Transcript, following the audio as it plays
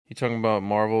You talking about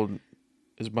Marvel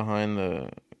is behind the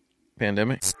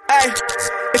pandemic? Hey,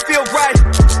 it feel right,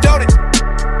 don't it?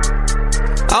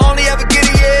 I only ever get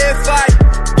it, yeah, if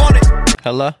I want it.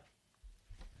 Hello?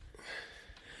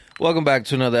 Welcome back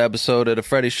to another episode of The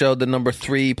Freddie Show, the number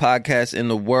 3 podcast in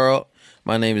the world.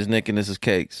 My name is Nick and this is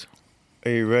Cakes.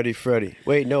 Are you ready, Freddie?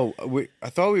 Wait, no, I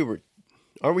thought we were...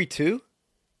 Are we 2?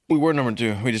 We were number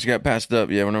 2. We just got passed up.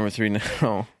 Yeah, we're number 3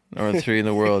 now. Number 3 in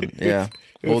the world. Yeah.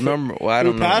 I don't know.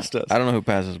 Passed us? I don't know who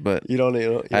passed us, but You don't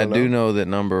do know that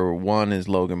number 1 is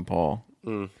Logan Paul.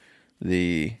 What's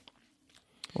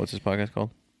his podcast called?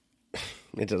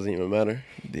 It doesn't even matter.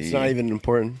 It's not even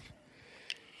important.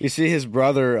 You see his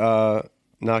brother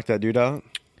knocked that dude out?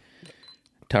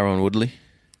 Tyrone Woodley.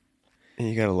 And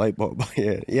you got a light bulb.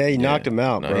 Yeah, he knocked him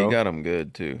out, bro. He got him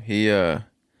good too. He had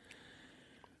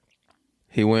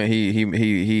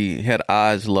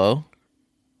eyes low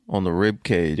on the rib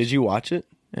cage. Did you watch it?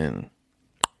 And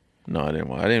no, I didn't.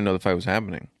 I didn't even know the fight was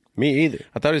happening. Me either.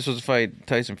 I thought he was supposed to fight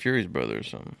Tyson Fury's brother or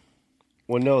something.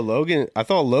 Well, no, Logan. I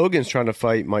thought Logan's trying to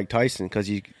fight Mike Tyson because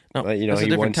he, that's he a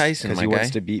different wants Tyson, because he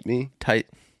wants to beat me.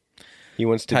 He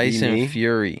wants to beat me. Tyson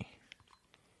Fury.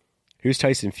 Who's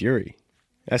Tyson Fury?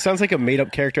 That sounds like a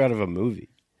made-up character out of a movie.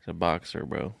 He's a boxer,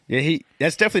 bro. Yeah,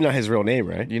 that's definitely not his real name,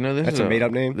 right? You know this that's is a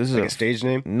made-up name. This is like a stage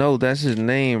name. No, that's his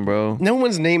name, bro. No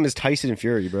one's name is Tyson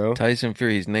Fury, bro. Tyson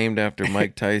Fury. He's named after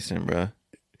Mike Tyson, bro.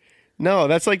 No,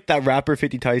 that's like that rapper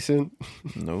 50 Tyson.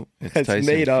 Nope, it's That's Tyson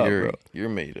made up, Fury. bro. You're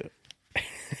made up.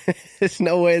 There's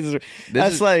no way.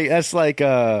 That's like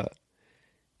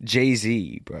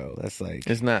Jay-Z, bro. It's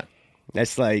not.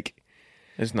 That's like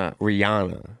It's not.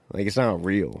 Rihanna. Like, it's not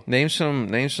real. Name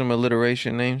some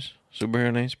alliteration names.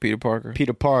 Superhero names. Peter Parker.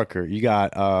 Peter Parker. You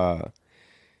got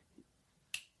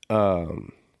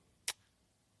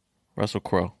Russell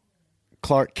Crowe.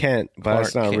 Clark Kent, but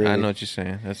that's not really. I know what you're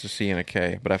saying. That's a C and a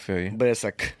K, but I feel you. But it's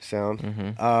a K sound.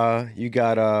 Mm-hmm. You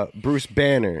got Bruce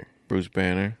Banner. Bruce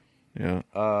Banner. Yeah.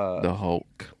 The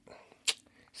Hulk.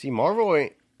 See, Marvel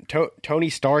ain't. Tony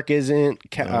Stark isn't.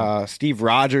 Steve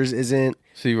Rogers isn't.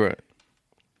 See, right.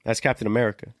 That's Captain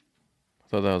America. I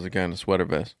thought that was a guy in a sweater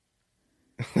vest.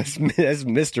 That's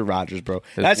Mr. Rogers, bro.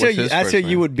 What's That's who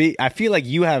you would be. I feel like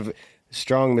you have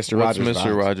strong Mr. Rogers. What's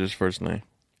Mr. vibes. Rogers' first name?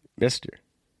 Mister.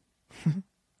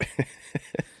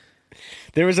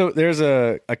 There's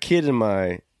a kid in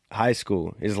my high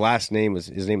school. His name was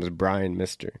Brian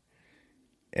Mister.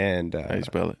 And how you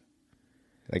spell it?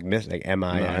 Like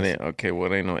M-I-S. No, okay,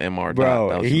 well, ain't no M-R.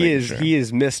 Bro, he is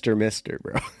Mr.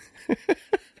 bro.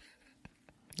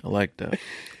 I like that.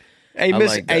 Hey,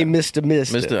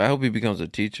 Mr. I hope he becomes a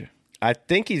teacher. I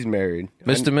think he's married.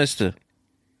 Mr.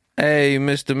 Hey,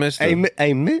 Mr. That's Hey,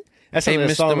 Mr.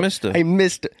 Mr. Mister. Hey,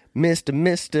 Mr.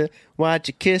 Why'd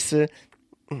you kiss her?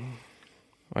 Why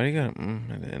do you got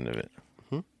at the end of it?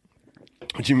 What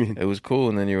do you mean? It was cool,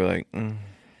 and then you were like, And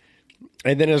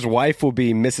then his wife will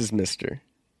be Mrs. Mister.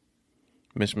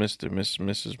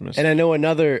 Mrs. Mister. And I know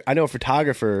a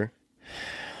photographer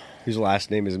whose last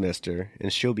name is Mister,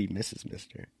 and she'll be Mrs.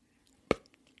 Mister.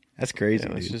 That's crazy,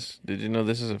 dude. Did you know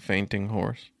this is a fainting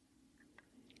horse?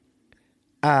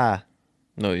 Ah.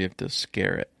 No, you have to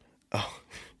scare it. Oh.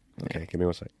 Okay, give me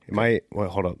 1 second.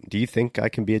 Hold up. Do you think I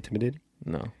can be intimidated?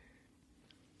 No.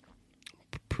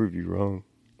 Prove you wrong.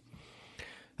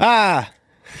 Ah!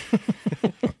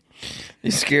 You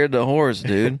scared the horse,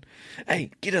 dude. Hey,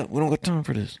 get up. We don't got time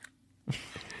for this.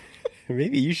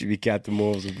 Maybe you should be Captain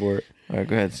Moral Support. All right,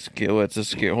 go ahead. It's a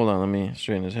scare. Hold on, let me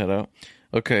straighten his head out.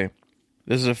 Okay,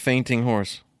 this is a fainting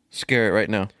horse. Scare it right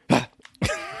now.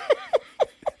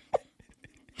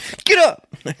 Get up!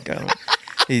 Got him.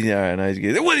 He's all right. Now he's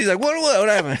good. What? He's like, what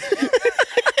happened?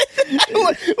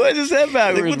 What is that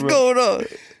backwards? Like, what's going on?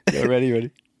 Yeah,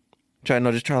 ready?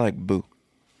 Just try like boo.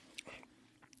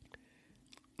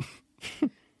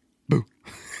 Boo.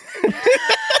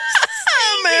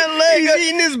 Man, he's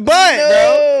eating his butt,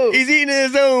 bro. He's eating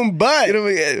his own butt.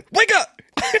 Wake up!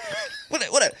 What's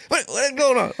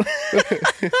going on?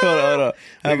 Hold on.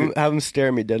 Have him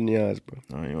stare me dead in the eyes, bro.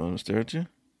 Oh, you want him to stare at you?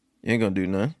 You ain't gonna do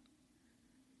nothing.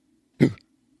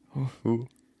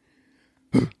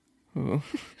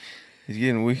 He's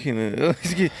getting weak.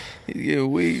 He's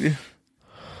getting weak.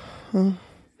 Come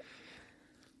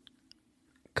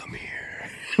here.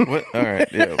 What? All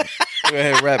right, yeah. Go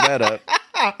ahead and wrap that up.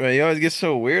 Man, you always get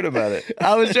so weird about it.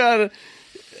 I was trying to...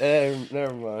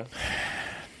 never mind.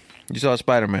 You saw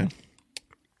Spider-Man.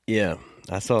 Yeah,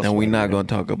 I saw. And we're not going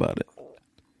to talk about it.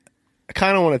 I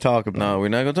kind of want to talk about. No, we're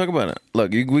not going to talk about it.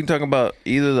 Look, we can talk about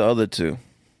either of the other two.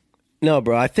 No,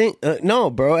 bro. I think no,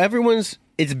 bro.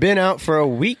 It's been out for a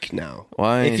week now.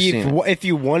 Why? If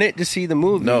you wanted to see the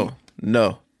movie, no.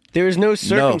 There is no No,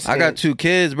 circumstance. I got 2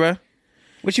 kids, bruh.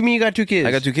 What you mean you got 2 kids?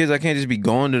 I got 2 kids. I can't just be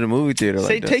going to the movie theater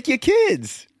Say like that. take your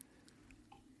kids.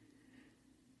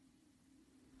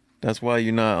 That's why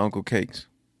you're not Uncle Cakes.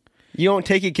 You don't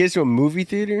take your kids to a movie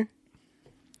theater?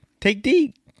 Take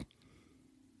D.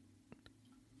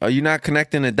 Are you not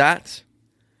connecting the dots?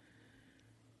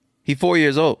 He 4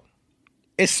 years old.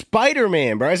 It's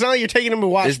Spider-Man, bro. It's not like you're taking them to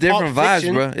watch It's different Pulp vibes,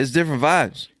 Fiction. bro. It's different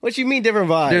vibes. What you mean different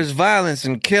vibes? There's violence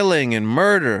and killing and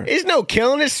murder. It's no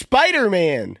killing. It's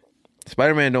Spider-Man.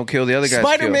 Spider-Man don't kill, the other guys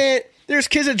Spider-Man, there's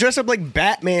kids that dress up like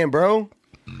Batman, bro.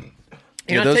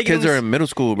 Yeah, those kids are in middle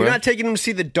school, bro. You're not taking them to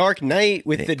see The Dark Knight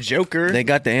with the Joker. They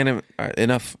got the anime.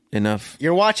 Enough.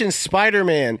 You're watching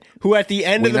Spider-Man, who at the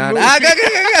end of the movie...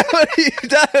 What are you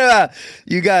talking about?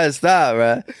 You gotta stop,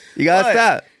 bro. You gotta What?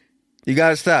 stop. You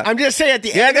gotta stop. I'm just saying at the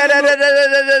Yeah, end of the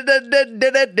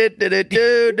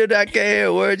movie... I can't hear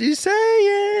a word you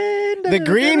saying. The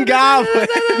Green Goblin.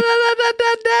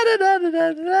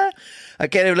 I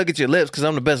can't even look at your lips because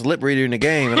I'm the best lip reader in the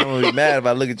game, and I'm gonna be mad if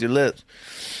I look at your lips.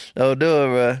 Don't do it,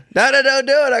 bro. No, don't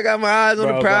do it. I got my eyes on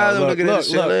the prize. I'm looking at this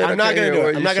shit. I'm not gonna do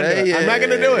it. I'm not gonna do it. I'm not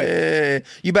gonna do it.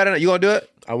 You better not. You gonna do it?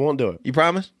 I won't do it. You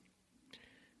promise?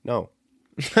 No.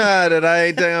 That I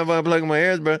ain't telling you I'm plugging my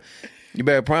ears, bro. You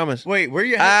better promise. Wait, where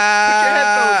you put your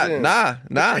headphones in? Nah,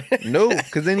 no,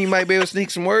 because then you might be able to sneak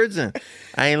some words in.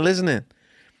 I ain't listening.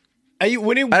 Are you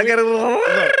winning? I gotta.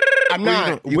 Look, I'm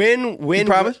not. Win. You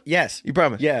promise? Yes. You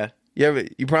promise? Yeah.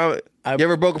 You promise? You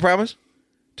ever broke a promise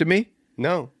to me?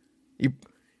 No. You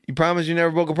promise you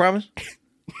never broke a promise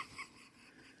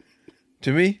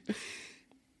to me?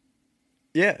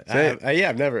 Yeah. Say it.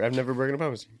 I've never broken a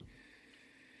promise.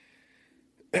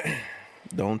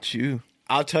 Don't you?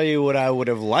 I'll tell you what I would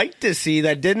have liked to see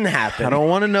that didn't happen. I don't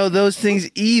want to know those things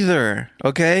either.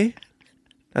 Okay,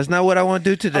 that's not what I want to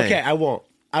do today. Okay, I won't.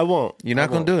 You're not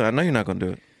gonna do it. I know you're not gonna do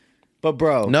it. But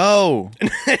bro, No,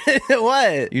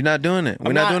 what? you're not doing it. We're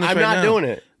I'm not doing it. I'm right not now. doing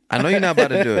it. I know you're not about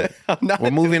to do it. I'm not.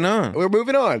 We're moving on. We're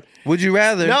moving on. Would you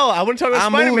rather? No, I want to talk about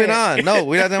I'm Spider-Man. moving on. No,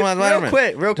 we're not talking about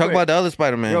Spider-Man. Real Talk quick. about the other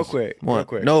Spider-Man. Real quick.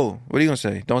 No. What are you gonna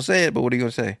say? Don't say it. But what are you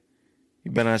gonna say?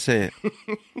 You better not say it.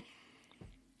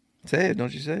 Say it.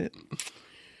 Don't you say it?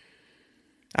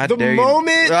 I The dare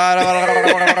moment- you.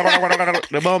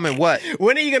 The moment. What?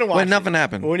 When are you gonna watch When it? nothing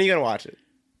happened. When are you gonna watch it?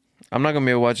 I'm not gonna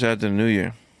be able to watch it after the New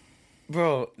Year.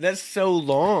 Bro, that's so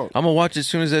long. I'm gonna watch it as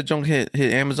soon as that junk hit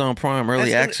Amazon Prime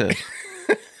early That's access.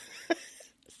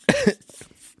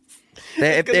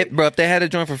 If they had it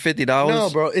joint for $50, No,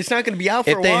 bro, it's not gonna be out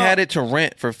for a if they while. had it to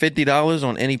rent for $50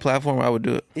 on any platform, I would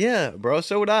do it. Yeah, bro,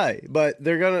 so would I. But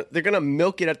they're gonna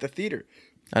milk it at the theater.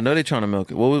 I know they're trying to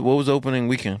milk it. What was opening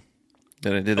weekend?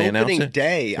 Did they announce Opening it?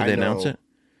 day, Did I they know. announce it?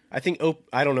 I think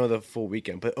I don't know the full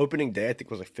weekend, but opening day I think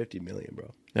was like 50 million,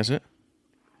 bro. That's it.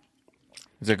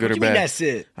 Is that good What or do you mean bad? that's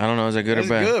it? I don't know. Is that good That's or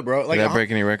bad? good, bro. Like, Did that break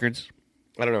any records?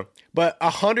 I don't know, but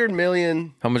 100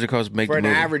 million How much it costs to make for the an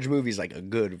movie? average movie is like a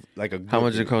good. How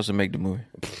much movie. it costs to make the movie?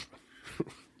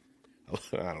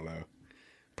 I don't know.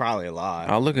 Probably a lot.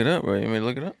 I'll look it up, bro. You may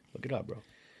look it up. Look it up, bro.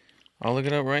 I'll look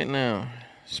it up right now.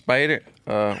 Spider.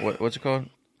 What's it called?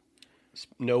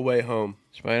 No Way Home.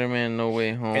 Spider-Man: No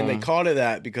Way Home. And they called it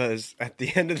that because at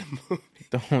the end of the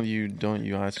movie, Don't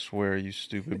you? I swear, you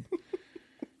stupid,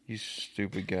 you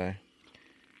stupid guy.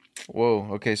 Whoa.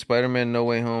 Okay. Spider-Man: No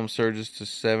Way Home surges to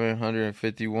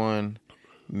 751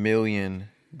 million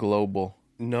global.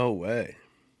 no way.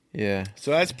 Yeah.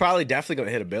 So that's probably definitely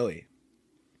gonna hit a Billy.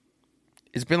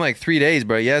 It's been like 3 days,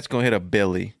 bro. Yeah, it's gonna hit a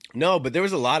Billy. No, but there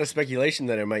was a lot of speculation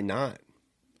that it might not.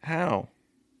 How?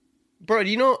 Bro, do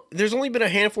you know there's only been a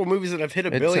handful of movies that have hit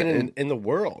a billion in the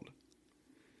world?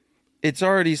 It's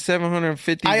already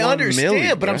 751 I understand,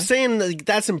 million, but I'm bruh. saying that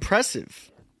that's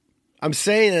impressive. I'm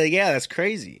saying that, yeah, that's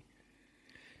crazy.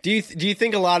 Do you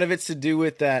think a lot of it's to do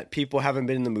with that people haven't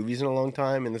been in the movies in a long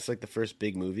time, and this is like the first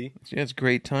big movie? Yeah, it's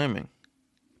great timing.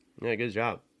 Yeah, good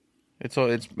job, It's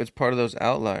part of those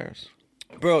outliers.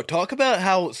 bro. Talk about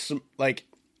how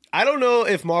I don't know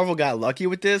if Marvel got lucky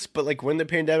with this, but like when the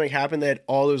pandemic happened, they had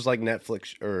all those like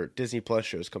Netflix or Disney Plus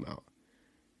shows come out.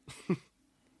 You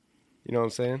know what I'm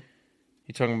saying?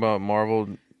 You talking about Marvel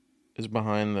is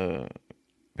behind the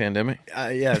pandemic?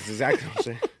 Yeah, that's exactly what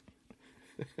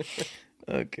I'm saying.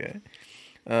 Okay.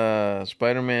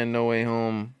 Spider-Man: No Way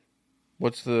Home.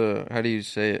 How do you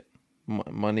say it?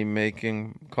 Money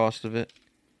making cost of it?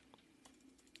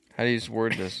 How do you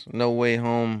word this? No Way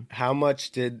Home How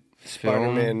much did Film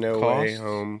Spider-Man No Way cost?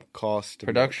 Home cost? to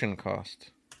production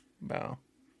cost. About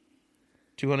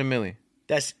 200 million. make?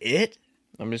 That's it?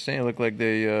 I'm just saying, it looked like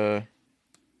they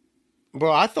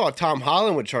Bro, I thought Tom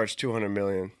Holland would charge $200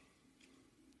 million.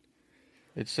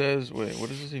 It says, wait, what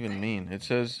does this even mean? It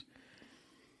says,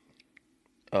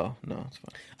 oh, no, it's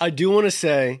fine. I do want to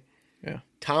say, Yeah.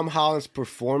 Tom Holland's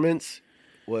performance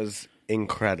was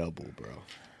incredible, bro.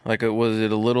 Like, was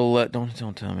it a little less,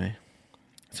 don't tell me.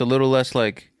 It's a little less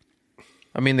like,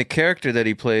 I mean, the character that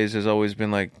he plays has always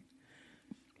been like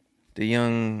the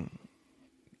young,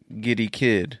 giddy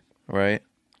kid, right?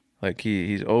 Like,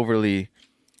 he's overly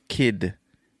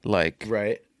kid-like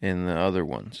Right. in the other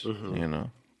ones, you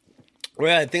know? Well,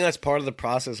 yeah, I think that's part of the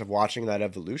process of watching that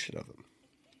evolution of him.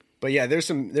 But yeah, there's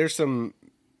some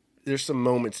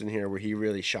moments in here where he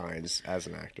really shines as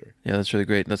an actor. Yeah, that's really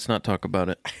great. Let's not talk about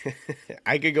it.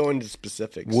 I could go into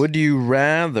specifics. Would you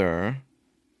rather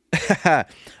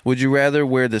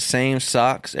wear the same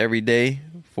socks every day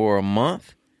for a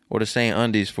month or the same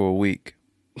undies for a week?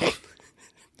 It's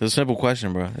a simple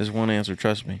question, bro. There's one answer,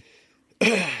 trust me.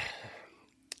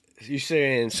 You're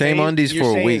saying same undies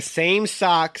for a week. Same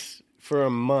socks for a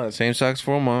month. Same socks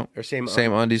for a month Or same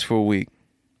undies for a week.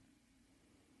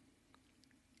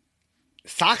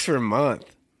 Socks for a month.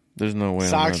 There's no way.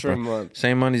 Socks for a month.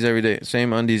 Same undies every day.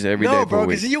 Same undies every day No, for bro, a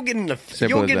week. because you'll get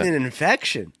Simple as that. an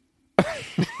infection.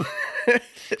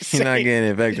 You're not getting an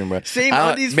infection, bro. Same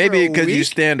undies maybe for a because you week?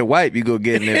 stand to wipe, you go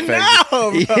get an infection.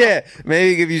 No, bro. Yeah,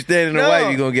 maybe if you stand in the No. wipe,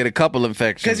 you're gonna get a couple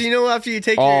infections. Because you know after you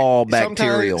take All your,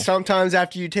 bacterial. Sometimes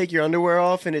after you take your underwear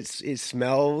off and it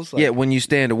smells. Like, Yeah, when you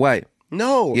stand to wipe.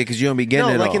 No. Yeah, because you don't be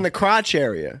getting it like all. in the crotch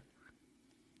area.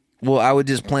 Well, I would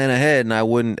just plan ahead and I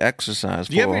wouldn't exercise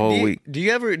for a whole week. Do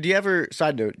you ever?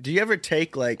 Side note: do you ever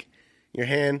take like your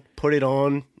hand, put it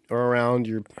on or around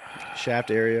your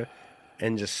shaft area,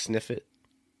 and just sniff it?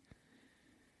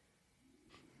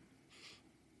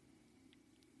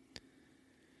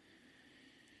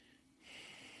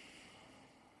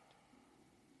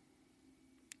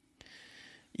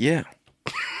 Yeah.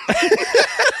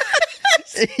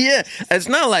 Yeah. It's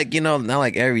not like, not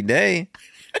like every day.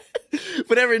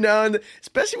 But every now and then,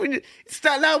 especially when it's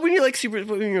not when you're like super,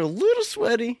 when you're a little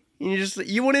sweaty, and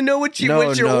you want to know what your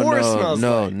aura smells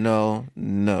like. No.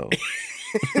 No.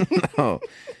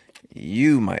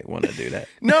 You might want to do that.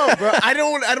 No, bro, I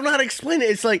don't know how to explain it.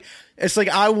 It's like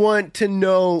I want to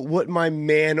know what my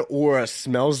man aura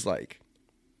smells like.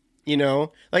 You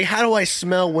know, like how do I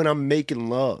smell when I'm making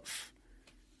love?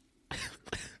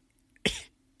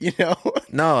 You know?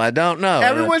 No, I don't know.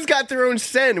 Everyone's got their own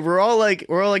scent. We're all like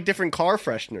different car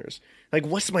fresheners. Like,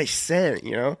 what's my scent?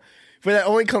 You know, but that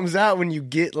only comes out when you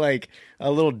get like a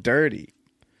little dirty.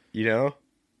 You know?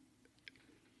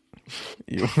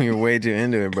 You're way too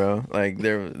into it, bro. Like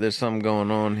there's something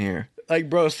going on here. Like,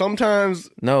 bro,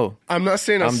 sometimes No, I'm not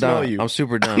saying I I'm smell done. you. I'm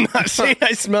super done. I'm not saying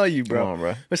I smell you, bro. Come on,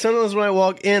 bro. But sometimes when I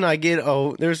walk in, I get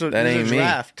there's a ain't me.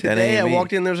 draft. That Today ain't I me.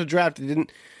 walked in, there was a draft. It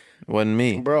didn't. Wasn't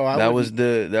me, Bro, that was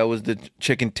the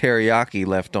chicken teriyaki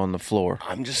left on the floor.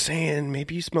 I'm just saying,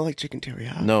 maybe you smell like chicken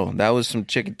teriyaki. No, that was some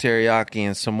chicken teriyaki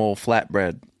and some old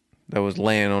flatbread that was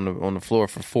laying on the floor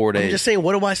for 4 days. I'm just saying,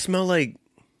 what do I smell like?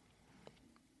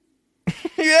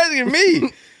 You asking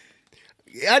me,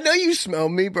 I know you smell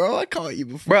me, bro. I caught you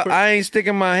before. bro? I ain't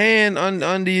sticking my hand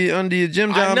under your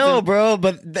Jim Johnson. I know, bro,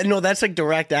 but no, that's like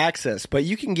direct access. But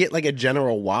you can get like a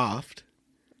general waft.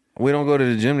 We don't go to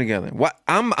the gym together. What?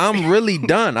 I'm really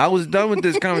done. I was done with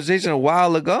this conversation a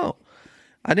while ago.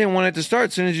 I didn't want it to start.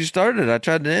 As soon as you started, I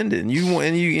tried to end it, and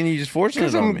you just forcing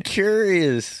it on I'm me.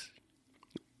 curious,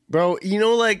 bro. You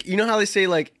know how they say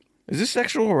like. Is this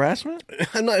sexual harassment?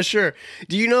 I'm not sure.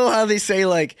 Do you know how they say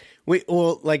like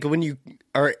like when you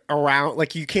are around,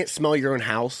 like you can't smell your own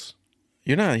house?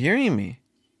 You're not hearing me.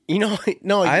 You know,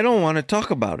 no, I don't want to talk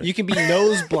about it. you can be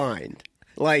nose blind.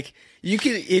 Like you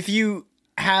can, if you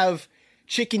have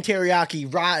chicken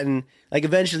teriyaki rotten, like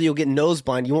eventually you'll get nose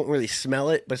blind. You won't really smell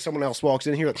it, but someone else walks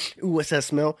in here like, ooh, what's that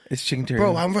smell? It's chicken teriyaki.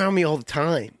 Bro, I'm around me all the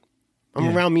time.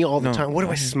 I'm around me all the time. What do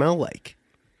I smell like?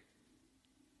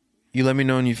 You let me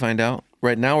know when you find out.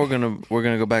 Right now, we're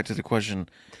gonna go back to the question.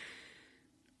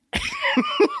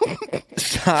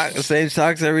 Same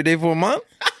socks every day for a month.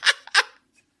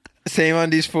 Same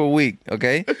undies for a week.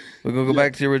 Okay, we're gonna go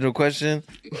back to the original question.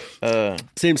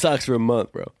 Same socks for a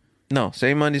month, bro. No,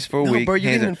 same undies for a No, week. bro, you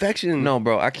get Hands an up. infection. No,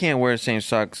 bro, I can't wear the same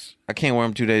socks. I can't wear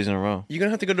them 2 days in a row. You're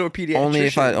gonna have to go to a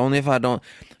pediatrician. Only if I don't.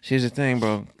 Here's the thing,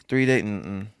 bro. 3 days.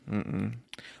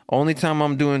 Only time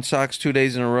I'm doing socks 2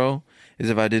 days in a row is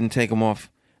if I didn't take them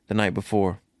off the night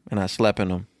before and I slept in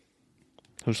them.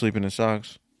 Who's sleeping in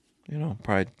socks?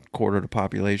 Probably quarter of the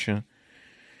population,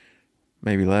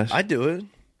 maybe less. I do it.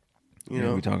 You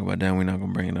know, we talk about that. We're not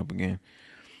gonna bring it up again.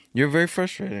 You're very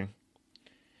frustrating.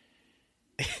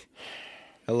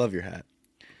 I love your hat.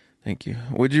 Thank you.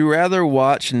 Would you rather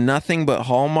watch nothing but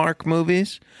Hallmark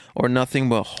movies or nothing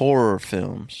but horror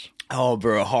films? Oh,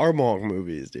 bro, Hallmark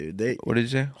movies, dude. What did you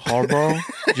say? Hardball?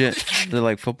 They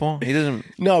like football? He doesn't.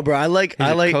 No, bro.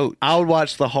 coach. I would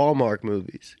watch the Hallmark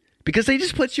movies because they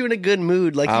just put you in a good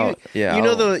mood. Like you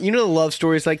know the love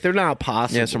stories. Like they're not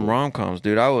possible. Yeah, some rom-coms,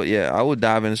 dude. I would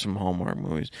dive into some Hallmark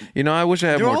movies. You know, I wish I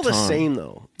had They're more all time. the same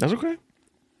though. That's okay.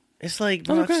 It's like,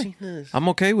 bro, That's okay. I've seen this. I'm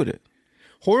okay with it.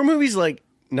 Horror movies, like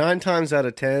 9 times out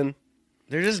of 10,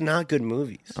 they're just not good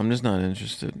movies. I'm just not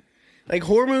interested. Like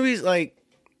horror movies, like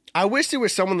I wish there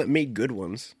was someone that made good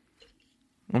ones.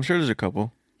 I'm sure there's a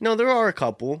couple. No, there are a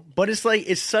couple, but it's like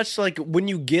it's such like when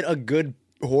you get a good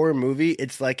horror movie,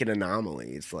 it's like an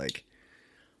anomaly. It's like,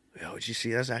 yo, did you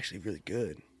see? That's actually really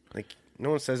good. Like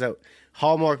no one says that.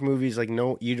 Hallmark movies, like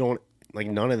no, you don't like.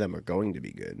 None of them are going to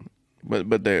be good.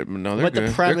 But they're But good.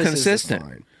 the premise They're consistent. is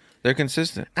fine. They're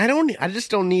consistent. I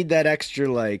just don't need that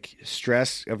extra like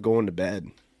stress of going to bed.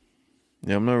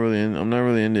 Yeah, I'm not really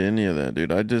into any of that,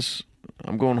 dude.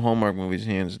 I'm going Hallmark movies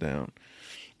hands down.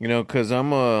 You know, because I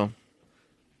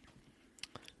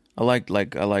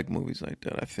like movies like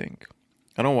that. I think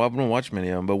I don't watch many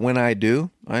of them, but when I do,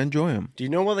 I enjoy them. Do you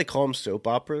know why they call them soap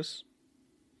operas?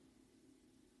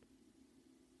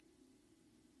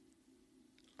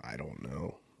 I don't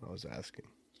know. I was asking.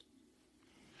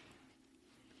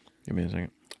 Give me a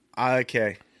second.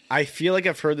 Okay. I feel like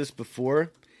I've heard this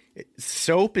before.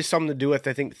 Soap is something to do with,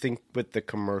 I think with the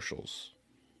commercials.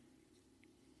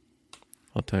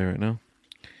 I'll tell you right now.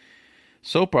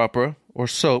 Soap opera, or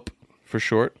soap for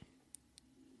short.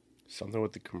 Something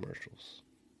with the commercials.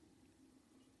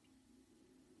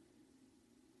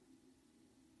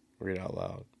 Read it out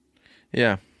loud.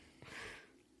 Yeah.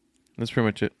 That's pretty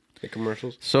much it. The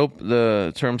commercials?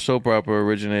 The term soap opera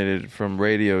originated from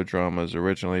radio dramas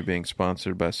originally being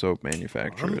sponsored by soap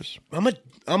manufacturers. I'm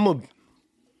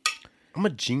a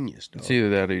genius, dog. It's either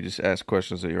that or you just ask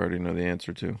questions that you already know the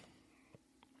answer to.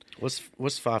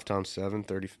 What's 5 times 7?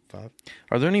 35?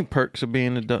 Are there any perks of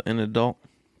being an adult?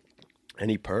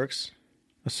 Any perks?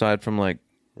 Aside from like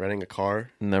Renting a car?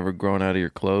 never growing out of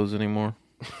your clothes anymore?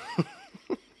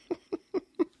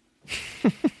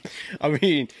 I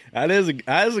mean, that is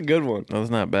a good one. No,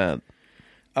 that's not bad.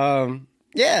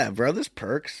 Yeah, bro, there's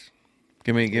perks.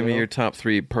 Give me your top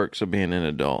 3 perks of being an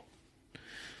adult.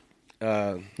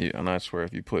 Yeah, And I swear,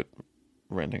 if you put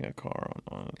renting a car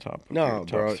on the top of no, your top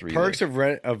bro. 3 Perks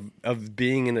list. of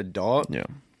being an adult. Yeah.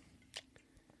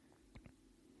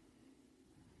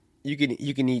 You can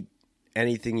eat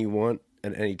anything you want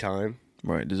at any time.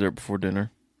 Right, dessert before dinner.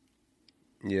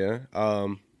 Yeah.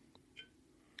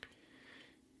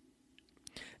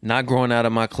 Not growing out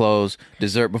of my clothes,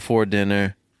 dessert before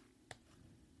dinner.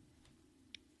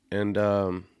 And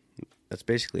that's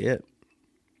basically it.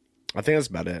 I think that's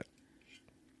about it.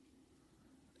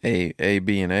 A,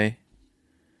 B, and A.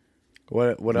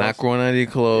 What else? Not growing out of your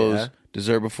clothes, Yeah.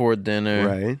 dessert before dinner.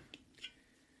 Right.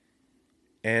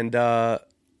 And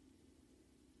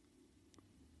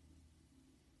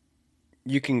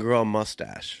you can grow a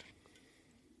mustache.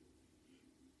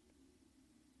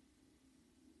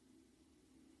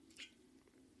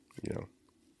 You know.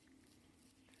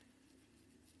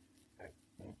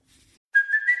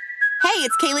 Hey,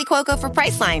 it's Kaylee Cuoco for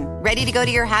Priceline. Ready to go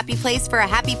to your happy place for a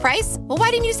happy price? Well,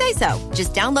 why didn't you say so?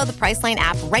 Just download the Priceline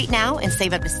app right now and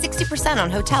save up to 60% on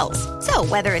hotels. So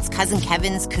whether it's Cousin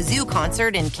Kevin's Kazoo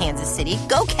Concert in Kansas City,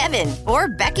 go Kevin, or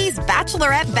Becky's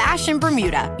Bachelorette Bash in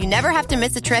Bermuda, you never have to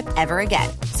miss a trip ever again.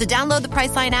 So download the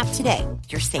Priceline app today.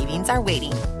 Your savings are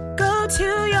waiting. Go to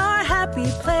your happy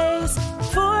place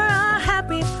for a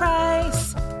happy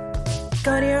price.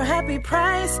 Go to your happy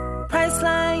price,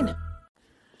 Priceline.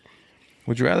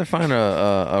 Would you rather find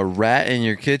a rat in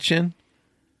your kitchen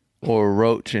or a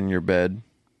roach in your bed?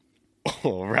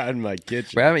 Oh, rat in my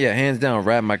kitchen. Rat, yeah, hands down,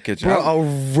 rat in my kitchen. Bro, a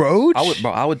roach?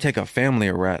 I would take a family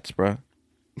of rats, bro.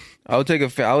 I'd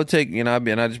just be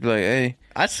like, hey,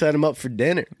 I'd set him up for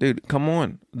dinner. dude, come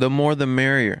on. The more the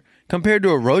merrier. Compared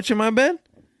to a roach in my bed,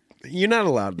 You're not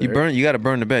allowed there. you got to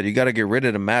burn the bed. You got to get rid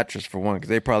of the mattress for one, because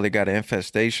they probably got an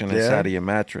infestation inside of your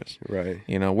mattress. Right.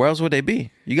 You know, where else would they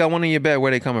be? You got one in your bed. Where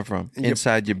they coming from?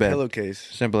 Inside your bed. Pillowcase.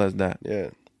 Simple as that. Yeah.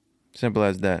 Simple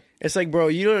as that. It's like, bro,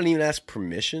 you don't even ask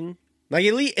permission. Like,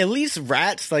 at least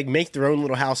rats, like, make their own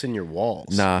little house in your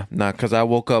walls. Nah, because I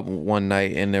woke up one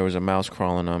night and there was a mouse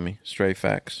crawling on me. Straight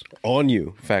facts. On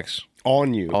you. Facts.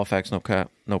 On you. All facts, no cap,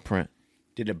 no print.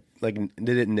 Did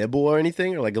it nibble or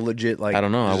anything? Or, like, a legit, like... I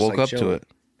don't know. I just, woke like, up to chilling? it.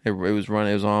 It was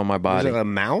running. It was on my Was body. it a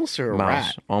mouse or a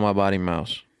Mouse. rat? On my body,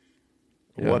 mouse.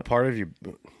 Yeah. What part of you...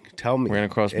 Tell me. Ran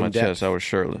across in my depth. chest. I was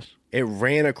shirtless. It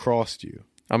ran across you.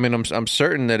 I mean, I'm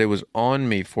certain that it was on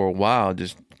me for a while,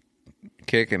 just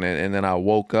kicking it, and then I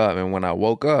woke up, and when I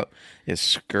woke up, it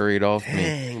scurried off me.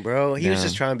 Dang, bro. He was Yeah.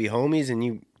 just trying to be homies, and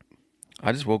you...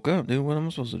 I just woke up, dude. What am I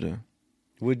supposed to do?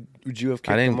 Would you have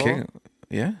kicked I didn't him kick off? him.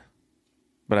 Yeah.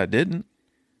 But I didn't.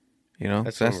 You know,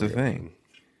 that's the unreal, thing. man.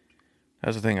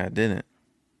 That's the thing, I didn't.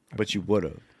 But you would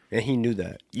have. And he knew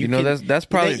that. You know, that's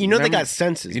probably... They remember- got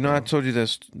senses, You know, bro. I told you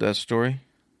that story?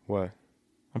 What?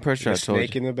 I'm pretty sure I The told you.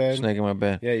 snake in the bed? Snake in my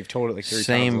bed. Yeah, you've told it like 3 times.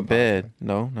 Same on the bed.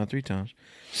 No, not 3 times.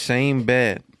 Same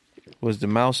bed was the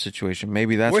mouse situation.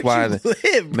 Maybe that's Where'd why you the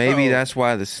live, maybe bro? that's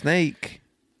why the snake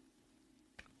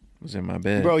was in my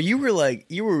bed. Bro, you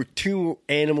were 2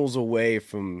 animals away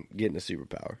from getting a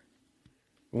superpower.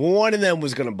 One of them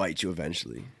was gonna bite you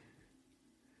eventually.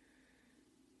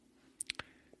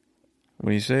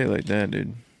 When you say it like that,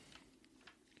 dude.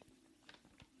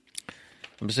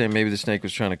 I'm just saying maybe the snake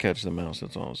was trying to catch the mouse.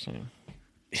 That's all I'm saying.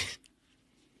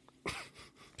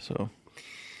 So,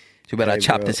 too bad I Hey,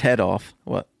 chopped bro. his head off.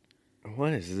 What?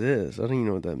 What is this? I don't even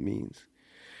know what that means.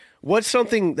 What's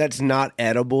something that's not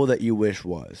edible that you wish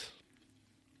was?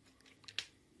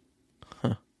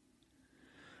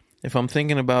 If I'm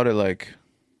thinking about it like,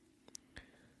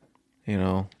 you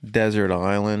know, desert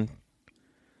island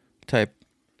type,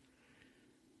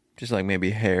 just like maybe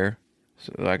hair,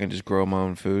 so I can just grow my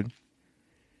own food.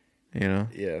 You know?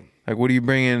 Yeah. Like, what are you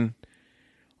bringing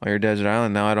on your desert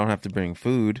island? Now I don't have to bring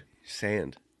food,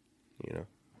 Sand. You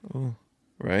know?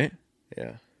 right?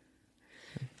 Yeah.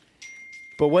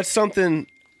 But what's something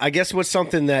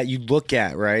that you look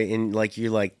at, right? And like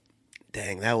you're like,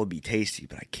 dang, that would be tasty,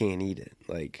 but I can't eat it.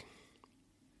 Like,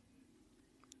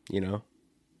 you know?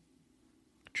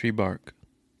 Tree bark.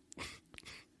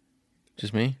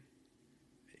 Just me?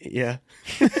 Yeah.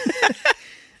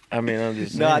 I mean, I'm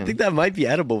just No, I saying. think that might be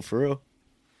edible for real.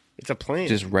 It's a plant.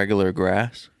 Just regular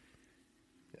grass.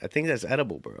 I think that's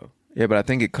edible, bro. Yeah, but I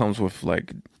think it comes with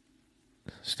like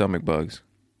stomach bugs.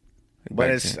 Like But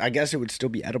bacteria. I guess it would still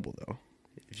be edible though,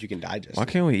 if you can digest Why it.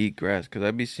 can't we eat grass? Because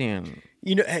I'd be seeing.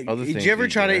 You know, hey, other did things you ever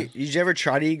eat try grass? Did you ever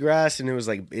try to eat grass and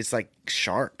it's like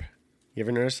sharp? You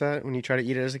ever notice that when you try to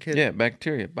eat it as a kid? Yeah,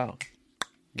 bacteria. Bow.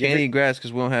 Give Can't it- eat grass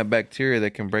because we don't have bacteria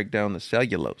that can break down the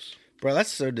cellulose. Bro,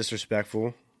 that's so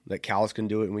disrespectful that cows can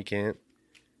do it and we can't.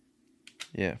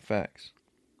 Yeah, facts.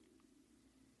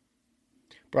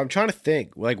 Bro, I'm trying to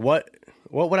think. Like, what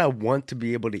would I want to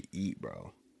be able to eat,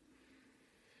 bro?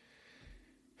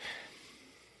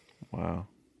 Wow.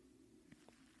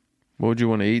 What would you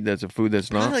want to eat that's a food that's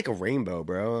Probably not? like a rainbow,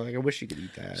 bro. Like, I wish you could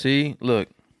eat that. See, look.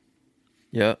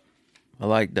 Yep. I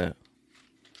like that.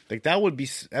 Like, that would be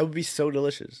so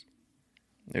delicious.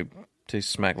 It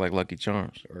tastes smack like Lucky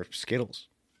Charms. Or Skittles.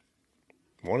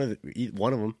 Eat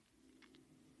one of them.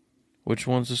 Which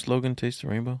one's the slogan? Taste the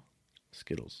rainbow?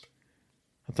 Skittles.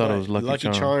 I thought it was Lucky,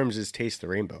 Charms is taste the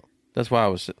rainbow. That's why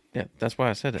I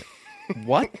said it.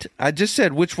 What? I just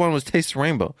said which one was Taste the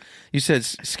Rainbow. You said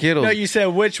Skittles. No, you said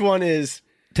which one is.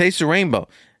 Taste the Rainbow.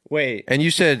 Wait. And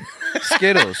you said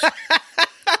Skittles.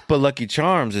 But Lucky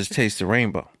Charms is Taste the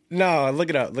Rainbow. No, look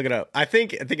it up. Look it up. I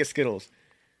think it's Skittles.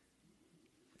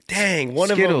 Dang, one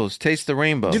Skittles, Taste the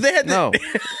Rainbow. Do they have No. of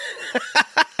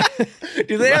them.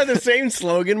 Do they have the same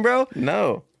slogan, bro?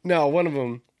 No. No, one of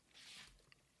them.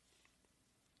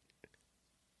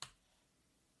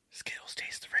 Skittles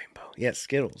taste the rainbow. Yeah,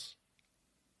 Skittles.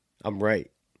 I'm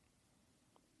right.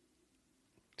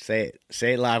 Say it.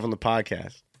 Say it live on the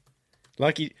podcast.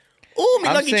 Lucky. Ooh, me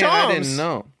I'm Lucky saying Charms. I didn't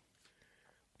know.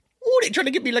 Ooh, they trying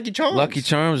to get me Lucky Charms. Lucky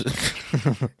Charms.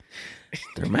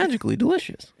 They're magically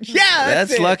delicious. Yeah,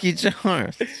 That's it. Lucky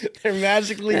Charms. They're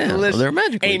magically Yeah, delicious. they're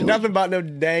magically Ain't delicious. nothing about no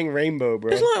dang rainbow,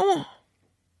 bro. It's like, oh,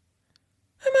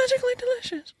 they're magically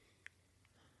delicious.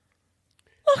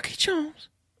 Lucky Charms.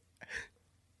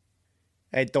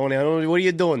 Hey, Tony, I don't know, what are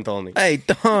you doing, Tony? Hey,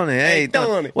 Tony. Hey,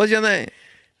 Tony. What's your name?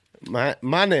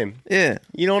 My name. Yeah.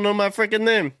 You don't know my freaking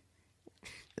name.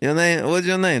 Your name? What's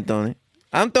your name, Tony?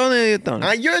 I'm Tony or you're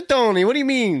Tony? You're Tony. What do you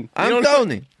mean? You I'm don't know-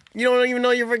 Tony. You don't even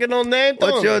know your freaking own name,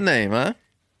 Tony. What's your name, huh?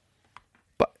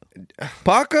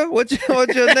 Parker? What's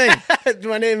your name?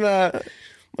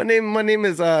 My name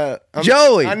is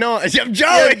Joey. I know. I'm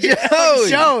Joey. You're Joey.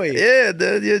 Joey. Yeah,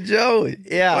 dude, you're Joey.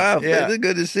 Yeah, Wow, yeah. it's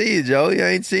good to see you, Joey. I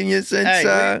ain't seen you since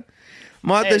Hey,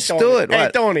 Martha Hey, Tony. Stewart. Hey,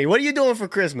 What? Tony, what are you doing for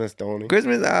Christmas, Tony?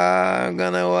 Christmas? I'm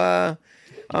gonna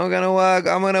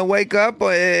wake up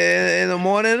in the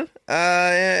morning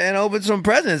and open some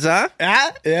presents, huh?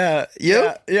 Yeah.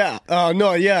 You? Yeah.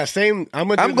 No, yeah. Same. I'm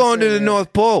going to the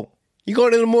North Pole. You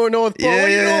going to the North Pole? Yeah,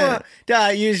 What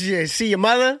yeah. you doing? You see your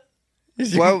mother?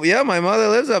 Well, yeah, my mother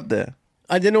lives up there.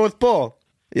 At the North Pole.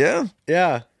 Yeah.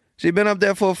 Yeah. She been up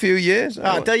there for a few years.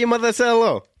 Tell your mother I said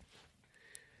hello.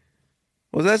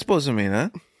 What's that supposed to mean,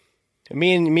 huh?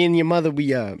 Me and your mother,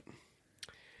 we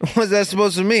What's that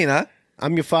supposed to mean, huh?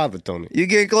 I'm your father, Tony. You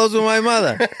getting close with my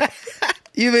mother.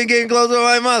 You been getting close with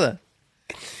my mother.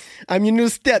 I'm your new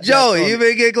step. Joey, you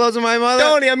been getting close with my mother?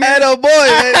 Tony, I'm your... Atta boy,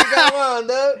 baby. Come on,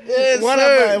 dude.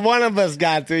 Yes, one of us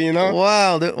got to, you know?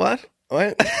 Wow, dude. What?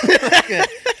 What? Okay.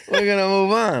 We're going to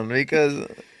move on because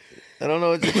I don't know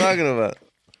what you're talking about.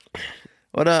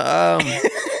 What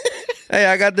hey,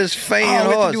 I got this faint I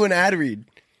have horse. to do an ad read.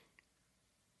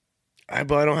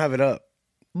 But I don't have it up.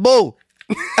 Boo!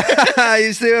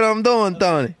 You see what I'm doing,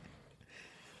 Tony?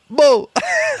 Boo!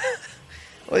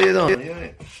 What are you doing?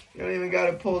 You don't even got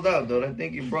it pulled out, dude. I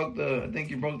think you broke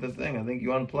the thing. I think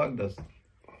you unplugged us.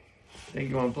 I think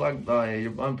you unplugged. Oh yeah,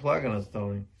 you're unplugging us,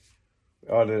 Tony.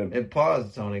 Oh, did It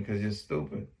paused, Tony, because you're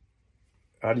stupid.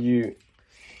 How do you?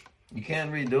 You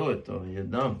can't redo it, Tony. You're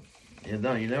dumb. You're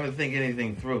dumb. You never think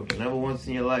anything through. Never once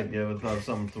in your life you ever thought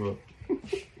something through.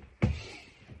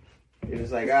 You're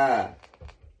just like,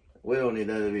 we don't need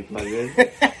that to be plugged in.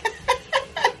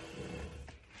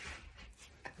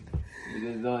 You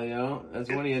just don't, you know? That's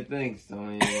one of your things,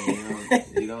 Tony.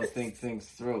 You don't think things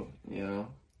through, you know?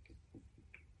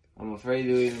 I'm afraid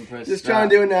to even press Just stop. trying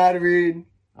to do an ad read.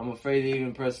 I'm afraid to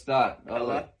even press start. Oh,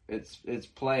 look, it's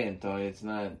playing, Tony. It's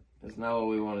not what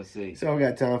we want to see. So I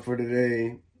got time for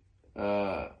today.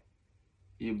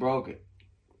 You broke it.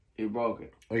 You broke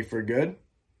it. Like for good?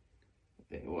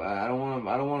 Well, I don't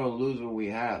want to lose what we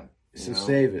have. So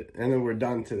save it, and then we're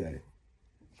done today.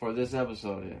 For this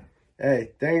episode, yeah.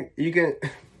 Hey, you can.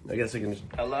 I guess I can.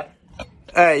 Hello.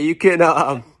 Hey, you can.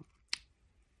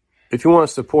 If you want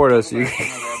to support us, you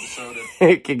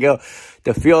can go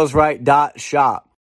to feelsright.shop.